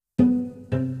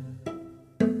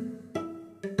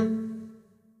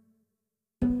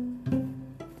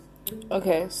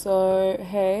Okay, so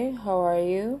hey, how are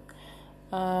you?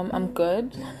 I'm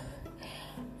good.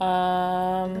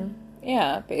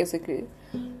 Yeah, basically.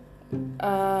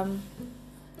 Um,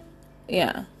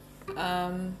 yeah.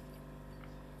 Um,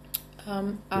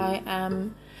 I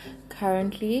am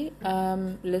currently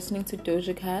listening to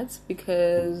Doja Cat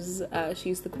because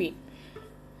she's the queen.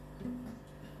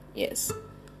 Yes.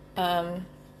 Um,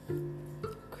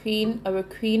 queen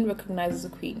recognizes a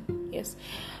queen. Yes.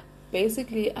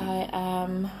 Basically,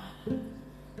 I'm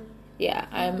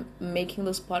making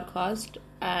this podcast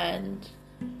and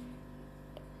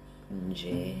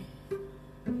J.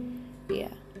 Yeah.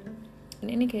 In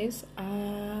any case,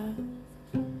 I'm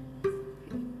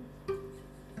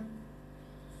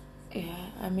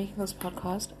making this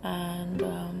podcast and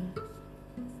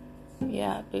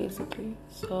basically.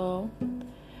 So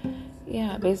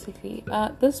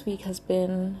this week has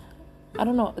been, I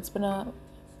don't know, it's been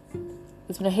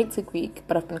a hectic week,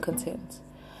 but I've been content.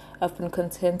 I've been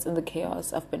content in the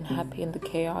chaos. I've been happy in the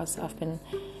chaos. I've been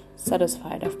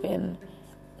satisfied.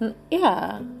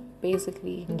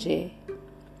 Basically, Nje.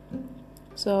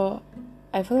 So,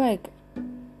 I feel like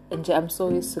I'm so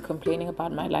used to complaining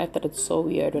about my life that it's so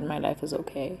weird when my life is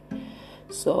okay.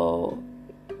 So,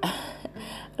 I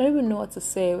don't even know what to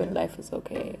say when life is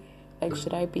okay. Like,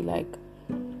 should I be like,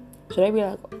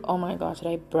 oh my god, should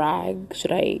I brag?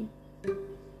 Should I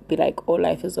be like, oh,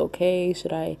 life is okay?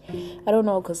 I don't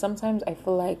know, because sometimes I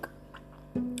feel like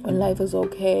when life is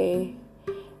okay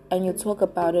and you talk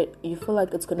about it, you feel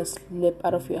like it's gonna slip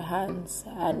out of your hands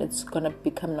and it's gonna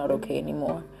become not okay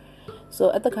anymore.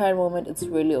 So at the current moment, it's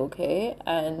really okay,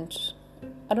 and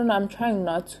I don't know, I'm trying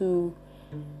not to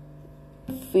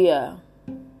fear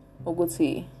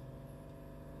Oguti,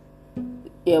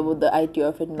 with the idea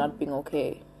of it not being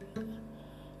okay.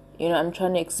 I'm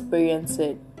trying to experience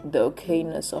it, the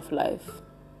okayness of life,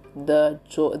 the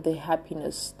joy, the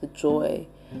happiness, the joy,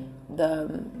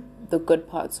 the good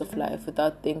parts of life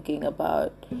without thinking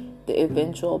about the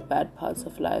eventual bad parts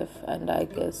of life. And I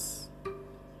guess,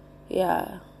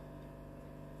 yeah.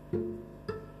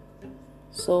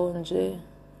 So, Nje,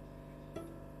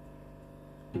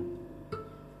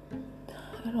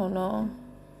 I don't know.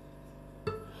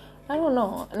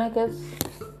 And I guess,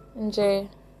 Nje,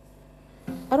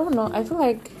 I don't know. I feel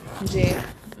like, Nje,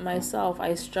 myself,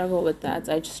 I struggle with that.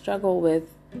 I struggle with,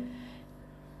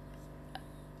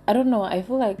 I don't know. I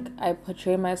feel like I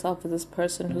portray myself as this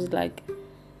person who's like,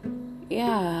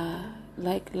 yeah,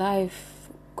 like life,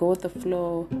 go with the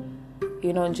flow,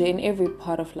 Nje, in every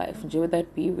part of life, Nje, whether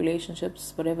that be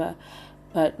relationships, whatever.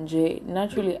 But Nje,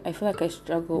 naturally, I feel like I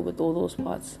struggle with all those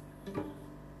parts.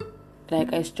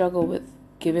 Like, I struggle with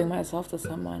giving myself to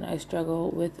someone. I struggle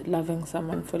with loving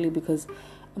someone fully because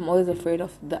I'm always afraid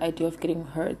of the idea of getting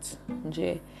hurt,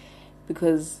 Nje.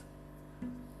 Because,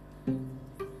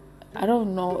 I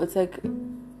don't know, it's like,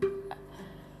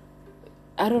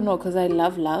 I don't know, because I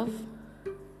love love.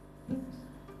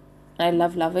 I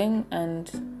love loving, and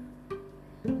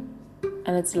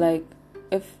it's like,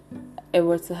 if it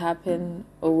were to happen,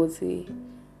 or would see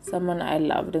someone I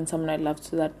loved and someone I loved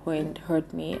to that point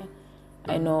hurt me,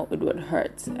 I know it would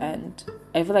hurt, and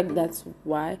I feel like that's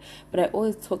why. But I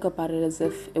always talk about it as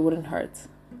if it wouldn't hurt.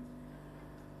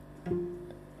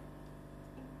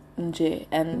 Because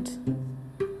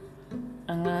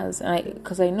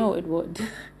I know it would.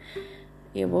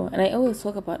 Yeah, and I always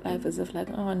talk about life as if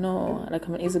like, oh no, like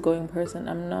I'm an easygoing person.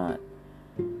 I'm not.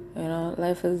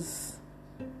 Life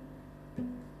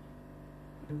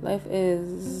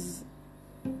is,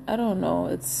 I don't know,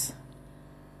 it's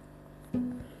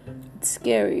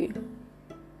scary.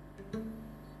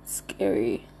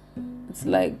 It's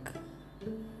like,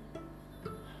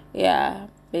 yeah,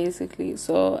 basically.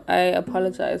 So I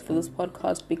apologize for this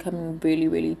podcast becoming really,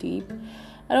 really deep.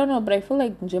 I don't know, but I feel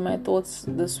like Nje, my thoughts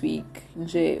this week,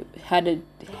 Nje, headed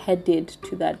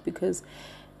to that because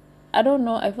I don't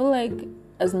know. I feel like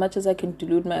as much as I can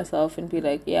delude myself and be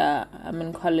like, yeah, I'm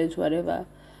in college, whatever,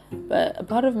 but a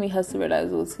part of me has to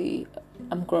realize, see,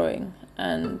 I'm growing,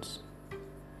 and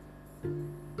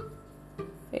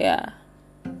yeah,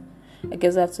 I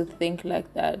guess I have to think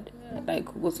like that. Like,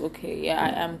 what's okay? Yeah, I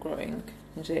am growing,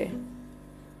 Nje,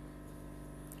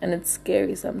 and it's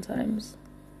scary sometimes.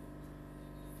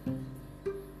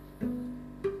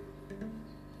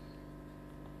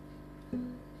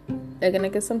 Like, and I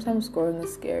guess sometimes growing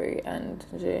is scary, and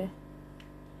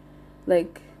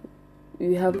like,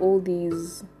 you have all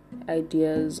these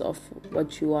ideas of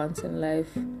what you want in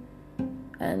life,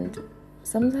 and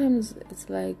sometimes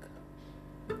it's like,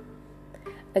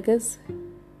 I guess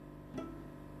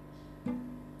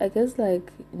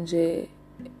like,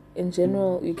 in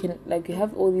general, you can, like, you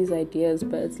have all these ideas,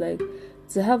 but it's like,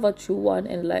 to have what you want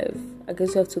in life, I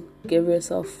guess you have to give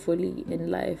yourself fully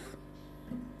in life.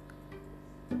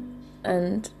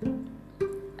 And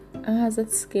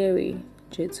that's scary,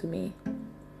 Jay, to me.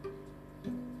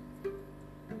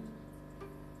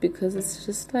 Because it's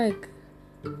just like,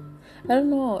 I don't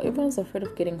know, everyone's afraid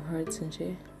of getting hurt,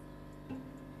 Jay.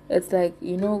 It's like,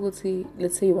 let's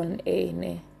say you want an A,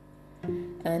 ne?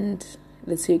 And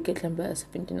let's say you get number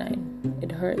 79.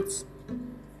 It hurts.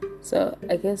 So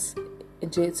I guess,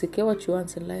 Jay, to get what you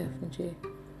want in life, Jay,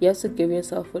 you have to give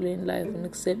yourself fully in life and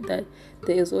accept that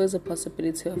there is always a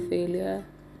possibility of failure.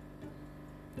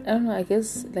 I don't know, I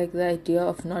guess, like, the idea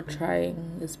of not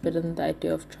trying is better than the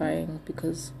idea of trying,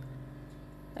 because,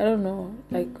 I don't know,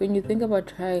 like, when you think about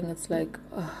trying, it's like,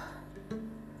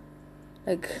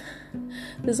 like,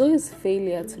 there's always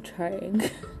failure to trying.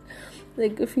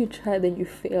 Like, if you try, then you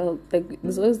fail. Like,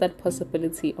 there's always that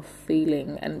possibility of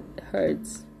failing, and it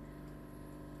hurts.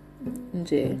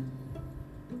 Nje.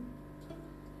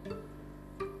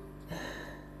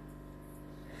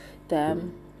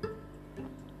 Damn.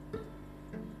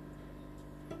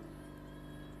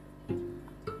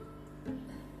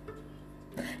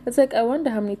 It's like, I wonder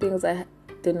how many things I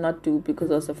did not do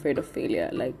because I was afraid of failure.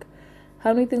 Like,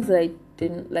 how many things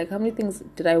how many things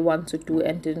did I want to do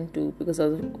and didn't do because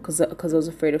I was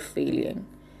afraid of failing?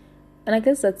 And I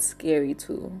guess that's scary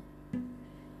too.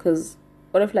 Because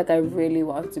what if, like, I really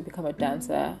wanted to become a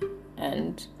dancer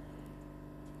and,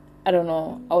 I don't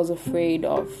know, I was afraid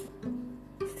of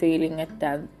failing at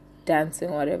dancing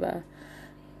or whatever,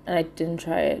 and I didn't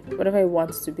try it? What if I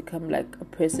wanted to become, like, a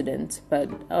president, but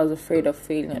I was afraid of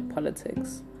failing at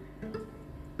politics?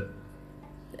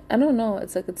 I don't know,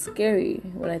 it's like, it's scary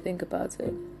when I think about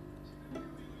it.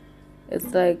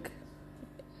 It's like,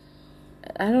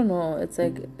 I don't know, it's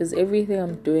like, is everything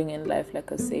I'm doing in life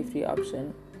like a safety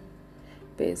option,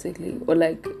 basically? Or,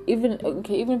 like, even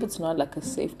if it's not like a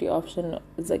safety option,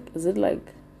 it's like, is it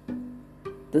like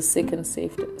the second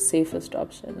safest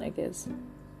option, I guess?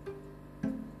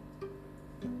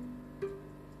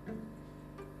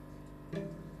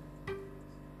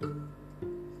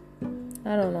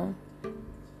 I don't know.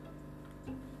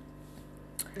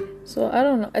 So I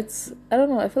don't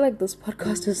know. I feel like this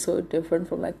podcast is so different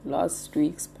from, like, last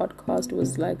week's podcast.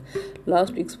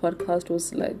 Last week's podcast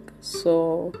was like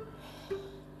so,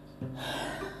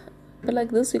 but,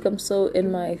 like, this week I'm so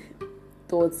in my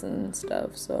thoughts and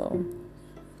stuff. So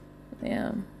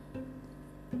yeah.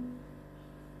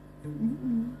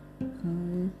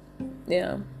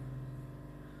 Yeah.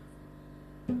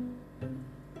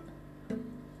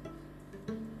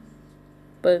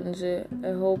 But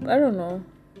I hope, I don't know.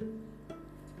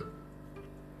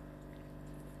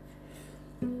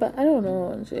 But I don't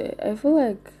know, I feel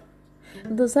like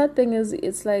the sad thing is,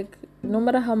 it's like, no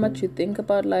matter how much you think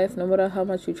about life, no matter how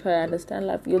much you try to understand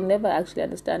life, you'll never actually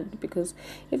understand it, because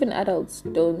even adults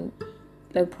don't,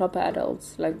 like, proper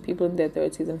adults, like people in their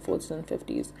 30s and 40s and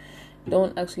 50s,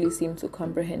 don't actually seem to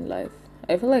comprehend life.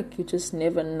 I feel like you just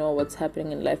never know what's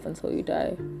happening in life until you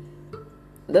die.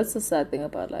 That's the sad thing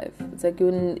about life. It's like,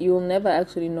 you'll never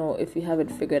actually know if you have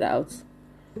it figured out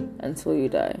until you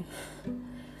die.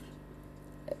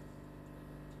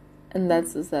 And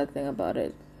that's the sad thing about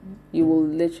it. You will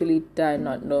literally die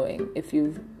not knowing if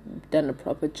you've done a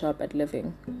proper job at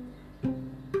living.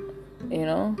 You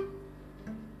know?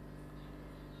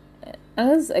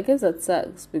 I guess that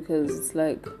sucks, because it's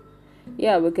like,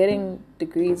 yeah, we're getting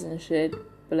degrees and shit,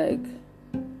 but, like,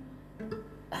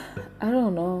 I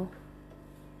don't know.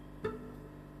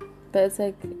 But it's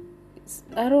like,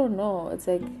 I don't know. It's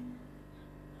like,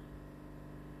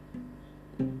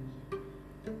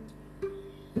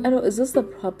 I don't know, is this the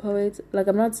proper way to, like,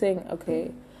 I'm not saying,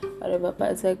 okay, whatever,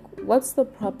 but it's like, what's the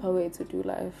proper way to do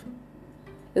life?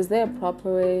 Is there a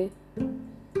proper way?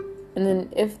 And then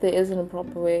if there isn't a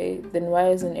proper way, then why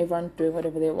isn't everyone doing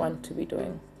whatever they want to be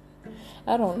doing?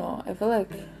 I don't know. I feel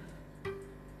like,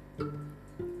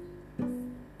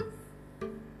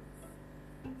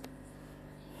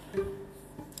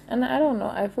 and I don't know.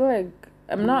 I feel like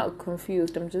I'm not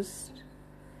confused. I'm just,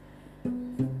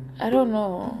 I don't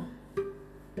know.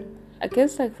 I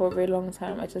guess, like, for a very long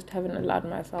time, I just haven't allowed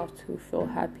myself to feel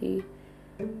happy,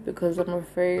 because I'm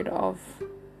afraid of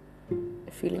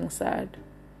feeling sad.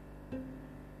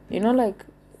 You know, like,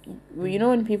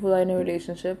 when people are in a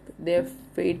relationship, they're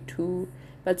afraid to,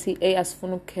 but see, as for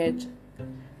no catch.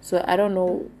 So I don't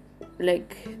know,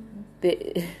 like,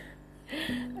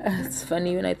 it's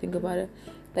funny when I think about it.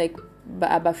 Like,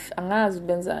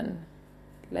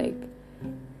 like,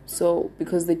 so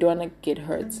because they don't want to get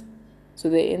hurt. So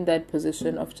they're in that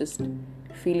position of just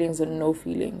feelings and no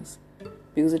feelings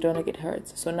because I don't want to get hurt.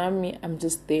 So now I'm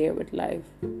just there with life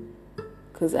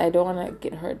because I don't want to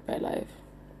get hurt by life.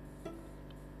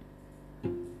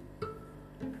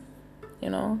 You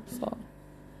know, so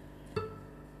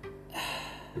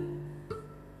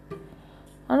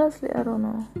honestly, I don't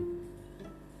know.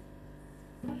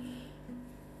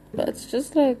 But it's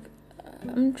just like I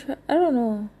don't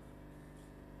know.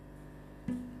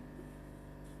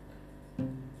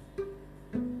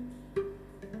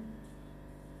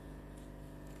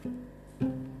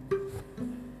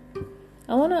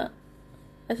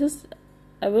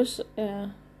 I wish, yeah.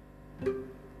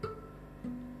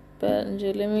 But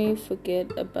let me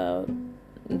forget about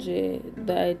the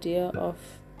idea of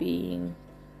being.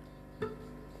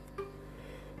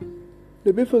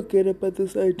 Let me forget about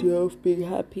this idea of being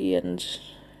happy and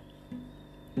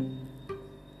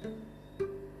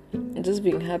just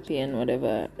being happy and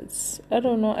whatever. I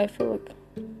don't know, I feel like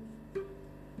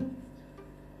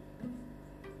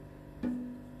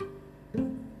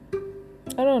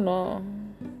I don't know.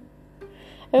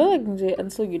 I feel like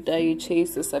until you die, you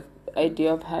chase this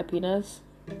idea of happiness.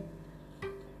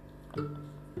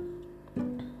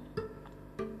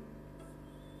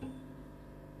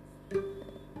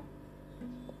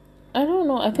 I don't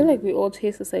know. I feel like we all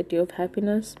chase this idea of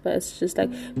happiness, but it's just like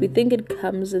we think it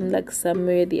comes in like some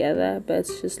way or the other, but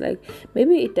it's just like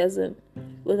maybe it doesn't.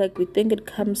 We're like we think it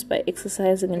comes by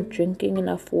exercising and drinking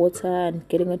enough water and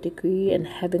getting a degree and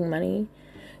having money,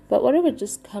 but what if it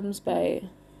just comes by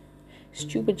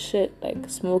stupid shit like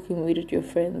smoking weed with your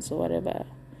friends or whatever?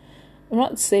 I'm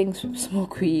not saying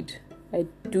smoke weed. I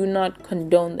do not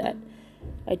condone that.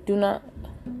 I do not.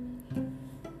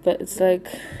 But it's like.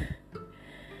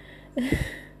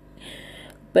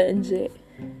 But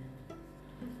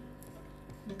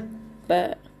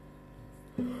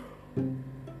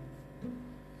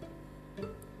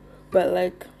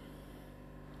like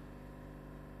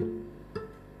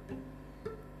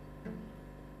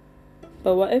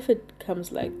but what if it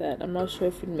comes like that? I'm not sure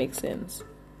if it makes sense.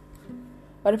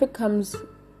 What if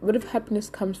happiness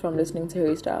comes from listening to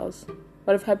Harry Styles?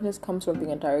 What if happiness comes from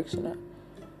being a directioner?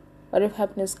 What if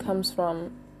happiness comes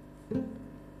from,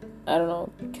 I don't know,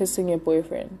 kissing your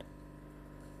boyfriend?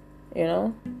 You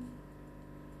know?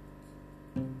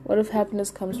 What if happiness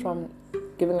comes from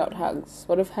giving out hugs?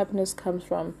 What if happiness comes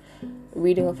from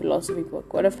reading a philosophy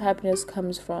book? What if happiness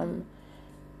comes from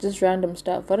just random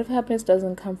stuff? What if happiness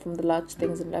doesn't come from the large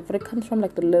things in life? What if it comes from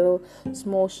like the little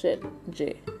small shit,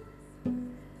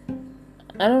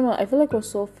 I don't know. I feel like we're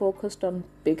so focused on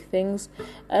big things.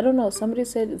 I don't know. Somebody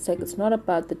said it's like it's not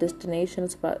about the destination.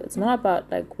 It's not about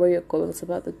like where you're going. It's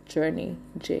about the journey,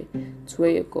 It's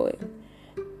where you're going.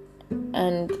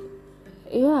 And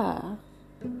yeah,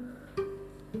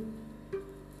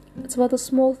 it's about the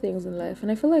small things in life.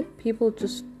 And I feel like people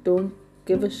just don't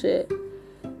give a shit.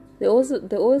 They're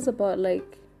always about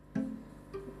like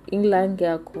England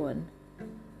corn.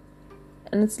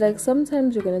 And it's like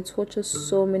sometimes you're gonna torture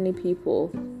so many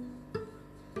people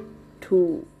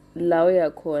to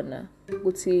lawyer corner.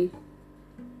 Guti,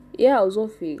 yeah,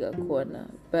 uzofika corner,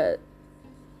 but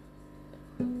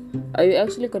are you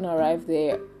actually gonna arrive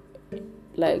there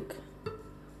like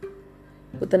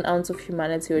with an ounce of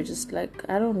humanity, or just like,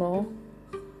 I don't know,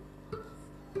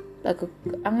 like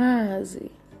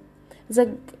angazi?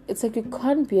 It's like you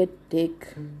can't be a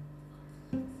dick,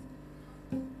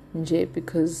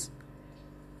 because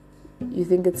you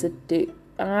think it's a dick.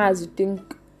 You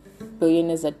think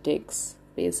billionaires are dicks,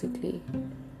 basically.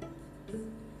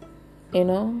 You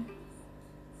know?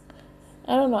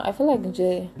 I don't know. I feel like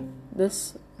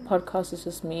this podcast is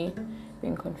just me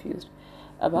being confused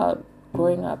about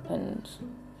growing up and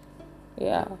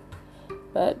yeah.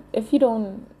 But if you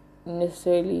don't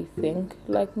necessarily think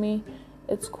like me,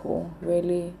 it's cool,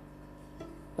 really.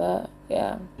 But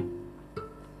yeah.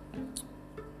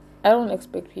 I don't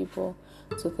expect people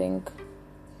to think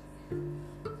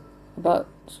about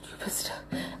stupid stuff.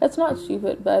 It's not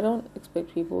stupid, but I don't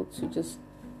expect people to just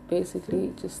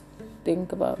basically just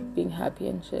think about being happy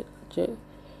and shit.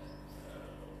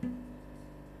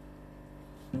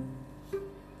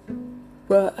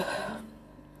 But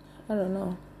I don't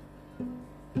know.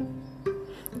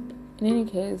 In any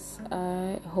case,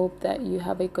 I hope that you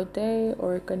have a good day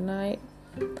or a good night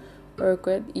or a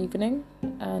good evening,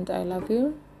 and I love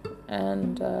you,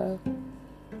 and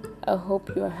I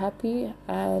hope you are happy,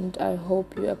 and I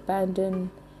hope you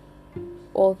abandon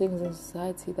all things in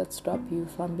society that stop you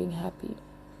from being happy,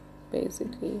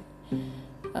 basically.